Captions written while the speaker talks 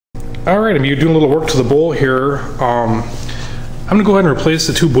Alright, I'm doing a little work to the bowl here. I'm going to go ahead and replace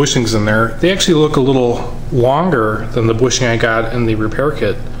the two bushings in there. They actually look a little longer than the bushing I got in the repair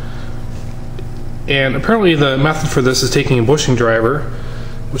kit. And apparently the method for this is taking a bushing driver,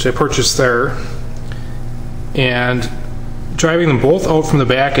 which I purchased there, and driving them both out from the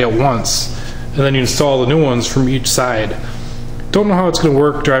back at once. And then you install the new ones from each side. Don't know how it's going to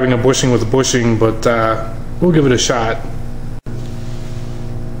work driving a bushing with a bushing, but we'll give it a shot.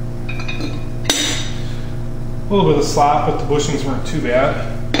 A little bit of slop, but the bushings weren't too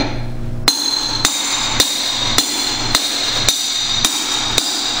bad.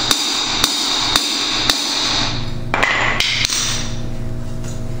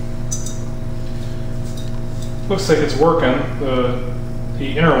 Looks like it's working.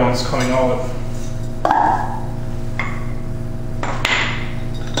 The inner one's coming out.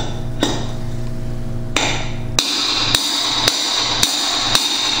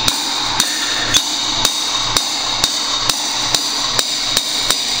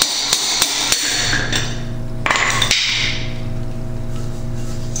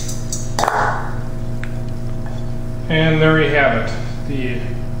 And there you have it, the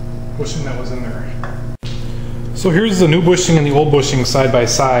bushing that was in there. So here's the new bushing and the old bushing side by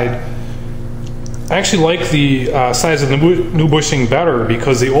side. I actually like the size of the new bushing better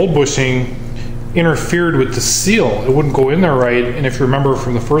because the old bushing interfered with the seal. It wouldn't go in there right, and if you remember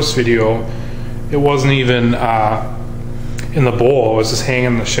from the first video, it wasn't even in the bowl. It was just hanging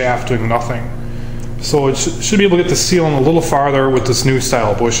in the shaft doing nothing. So it should be able to get the seal in a little farther with this new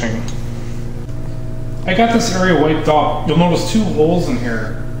style bushing. I got this area wiped up. You'll notice two holes in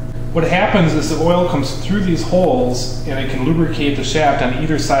here. What happens is the oil comes through these holes and it can lubricate the shaft on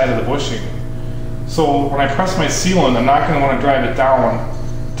either side of the bushing. So when I press my seal in, I'm not going to want to drive it down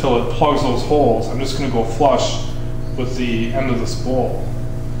until it plugs those holes. I'm just going to go flush with the end of this bowl.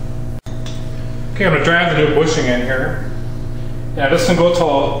 Okay, I'm going to drive the new bushing in here. And I'm just going to go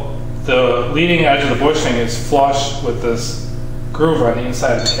till the leading edge of the bushing is flush with this groove on the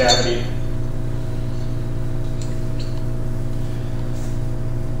inside of the cavity.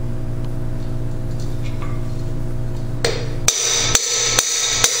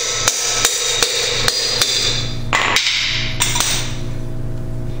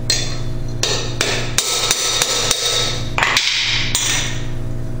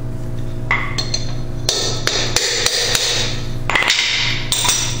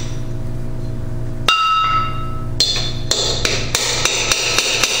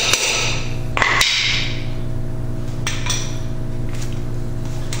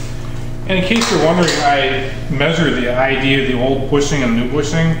 And in case you're wondering, I measured the ID of the old bushing and new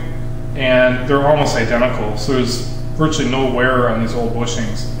bushing, and they're almost identical, so there's virtually no wear on these old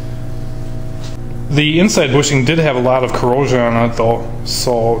bushings. The inside bushing did have a lot of corrosion on it though,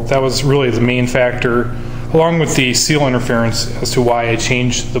 so that was really the main factor, along with the seal interference, as to why I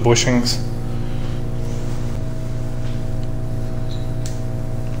changed the bushings.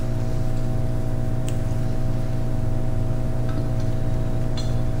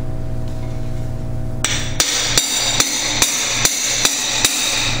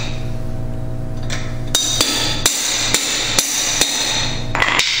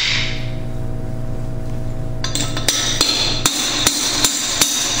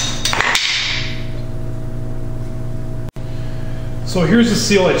 So here's the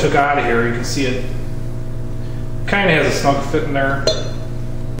seal I took out of here. You can see it kind of has a snug fit in there.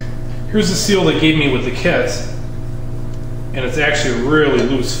 Here's the seal they gave me with the kit, and it's actually a really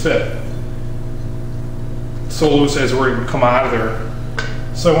loose fit. So loose as where it would come out of there.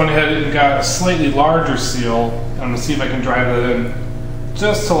 So I went ahead and got a slightly larger seal. I'm going to see if I can drive it in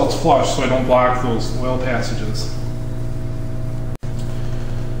just till it's flush so I don't block those oil passages.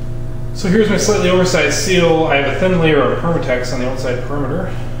 So here's my slightly oversized seal. I have a thin layer of Permatex on the outside perimeter.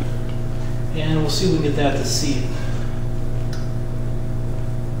 And we'll see if we can get that to seat.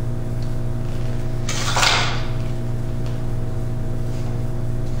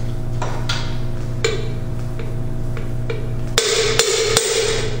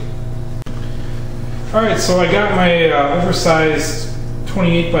 Alright, so I got my oversized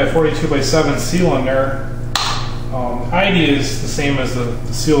 28 by 42 by 7 seal in there. ID is the same as the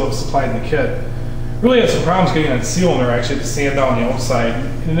seal that was supplied in the kit. Really had some problems getting that seal in there. I actually had to sand down the outside.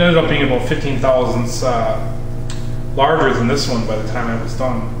 It ended up being about 15 thousandths larger than this one by the time I was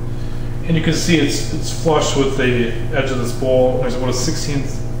done. And you can see it's flush with the edge of this bowl. There's about a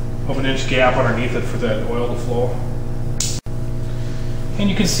 1/16 of an inch gap underneath it for that oil to flow. And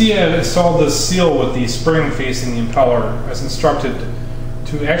you can see I've installed this seal with the spring facing the impeller as instructed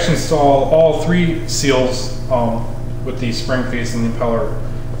to actually install all three seals with the spring facing the impeller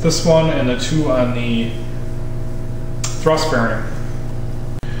this one and the two on the thrust bearing.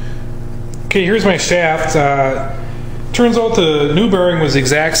 Okay, here's my shaft. Turns out the new bearing was the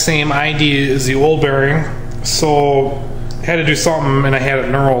exact same ID as the old bearing, so I had to do something and I had it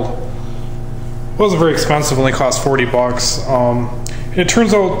knurled. It wasn't very expensive, only cost 40 bucks. It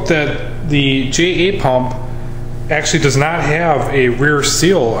turns out that the JA pump actually does not have a rear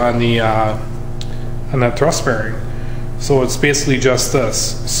seal on that thrust bearing. So it's basically just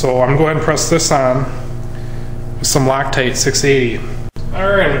this. So I'm going to go ahead and press this on with some Loctite 680.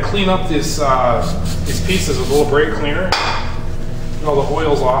 Alright, I'm going to clean up these pieces with a little brake cleaner. Get all the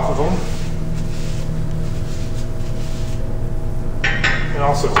oils off of them. And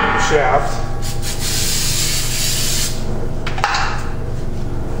also clean the shaft.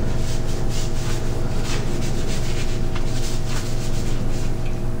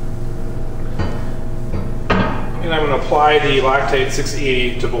 And I'm going to apply the Loctite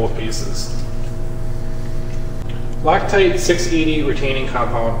 680 to both pieces. Loctite 680 retaining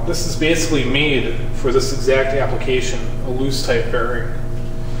compound. This is basically made for this exact application, a loose type bearing.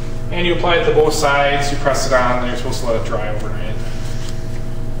 And you apply it to both sides, you press it on, and you're supposed to let it dry overnight.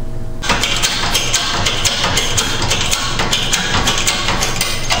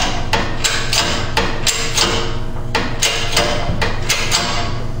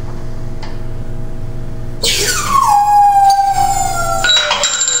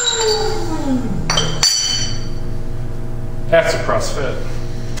 That's a press fit.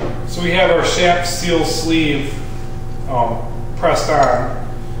 So we have our shaft seal sleeve pressed on.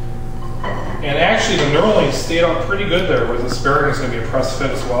 And actually the knurling stayed up pretty good there, where this bearing is going to be a press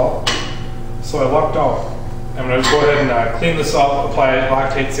fit as well. So I lucked out. I'm going to go ahead and clean this up, apply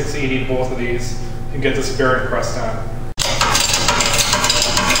Loctite 680 to both of these, and get this bearing pressed on.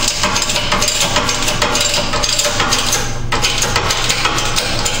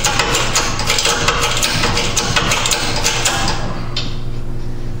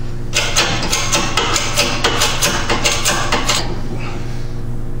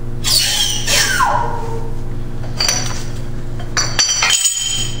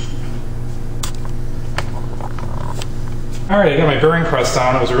 Alright, I got my bearing pressed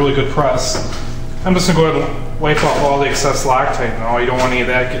on. It was a really good press. I'm just going to go ahead and wipe off all the excess Loctite now. You don't want any of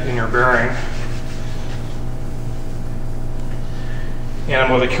that getting in your bearing. And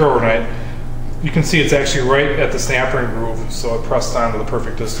I'm with a cure overnight. You can see it's actually right at the snap ring groove, so it pressed on to the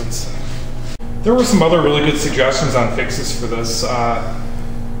perfect distance. There were some other really good suggestions on fixes for this.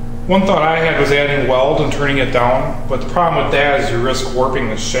 One thought I had was adding weld and turning it down, but the problem with that is you risk warping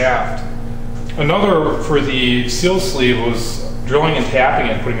the shaft. Another for the seal sleeve was drilling and tapping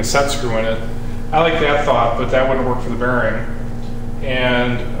it and putting a set screw in it. I like that thought, but that wouldn't work for the bearing.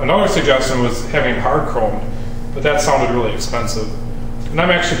 And another suggestion was having it hard chromed, but that sounded really expensive. And I'm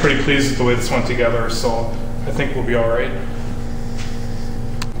actually pretty pleased with the way this went together, so I think we'll be alright.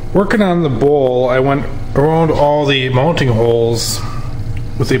 Working on the bowl, I went around all the mounting holes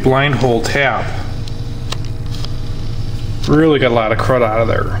with a blind hole tap. Really got a lot of crud out of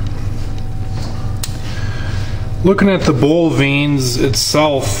there. Looking at the bowl vanes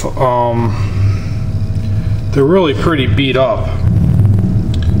itself, they're really pretty beat up.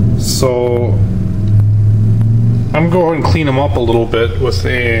 So I'm going to go ahead and clean them up a little bit with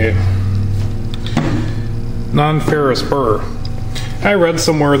a non-ferrous burr. I read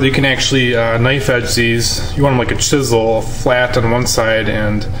somewhere that you can actually knife edge these. You want them like a chisel, flat on one side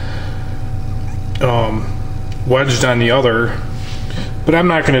and wedged on the other. But I'm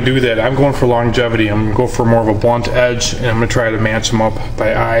not going to do that. I'm going for longevity. I'm going to go for more of a blunt edge, and I'm going to try to match them up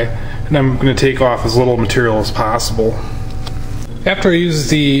by eye. And I'm going to take off as little material as possible. After I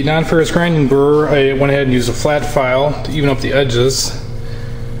used the non-ferrous grinding burr, I went ahead and used a flat file to even up the edges.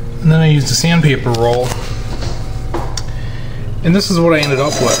 And then I used a sandpaper roll. And this is what I ended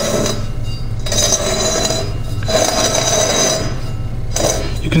up with.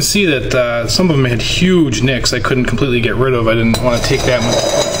 You can see that some of them had huge nicks I couldn't completely get rid of. I didn't want to take that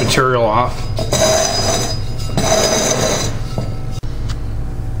much material off.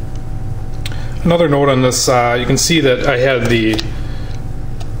 Another note on this, you can see that I had the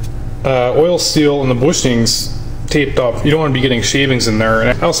oil seal and the bushings taped up. You don't want to be getting shavings in there.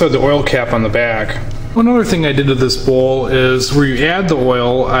 And I also had the oil cap on the back. Another thing I did to this bowl is where you add the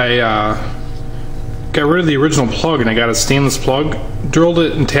oil, I got rid of the original plug and I got a stainless plug, drilled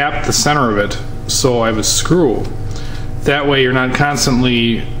it and tapped the center of it so I have a screw. That way you're not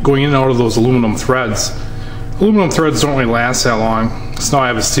constantly going in and out of those aluminum threads. Aluminum threads don't really last that long, so now I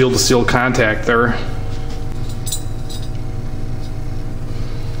have a steel to steel contact there.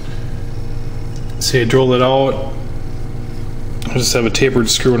 See, I drilled it out, I just have a tapered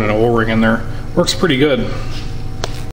screw and an O-ring in there. Works pretty good.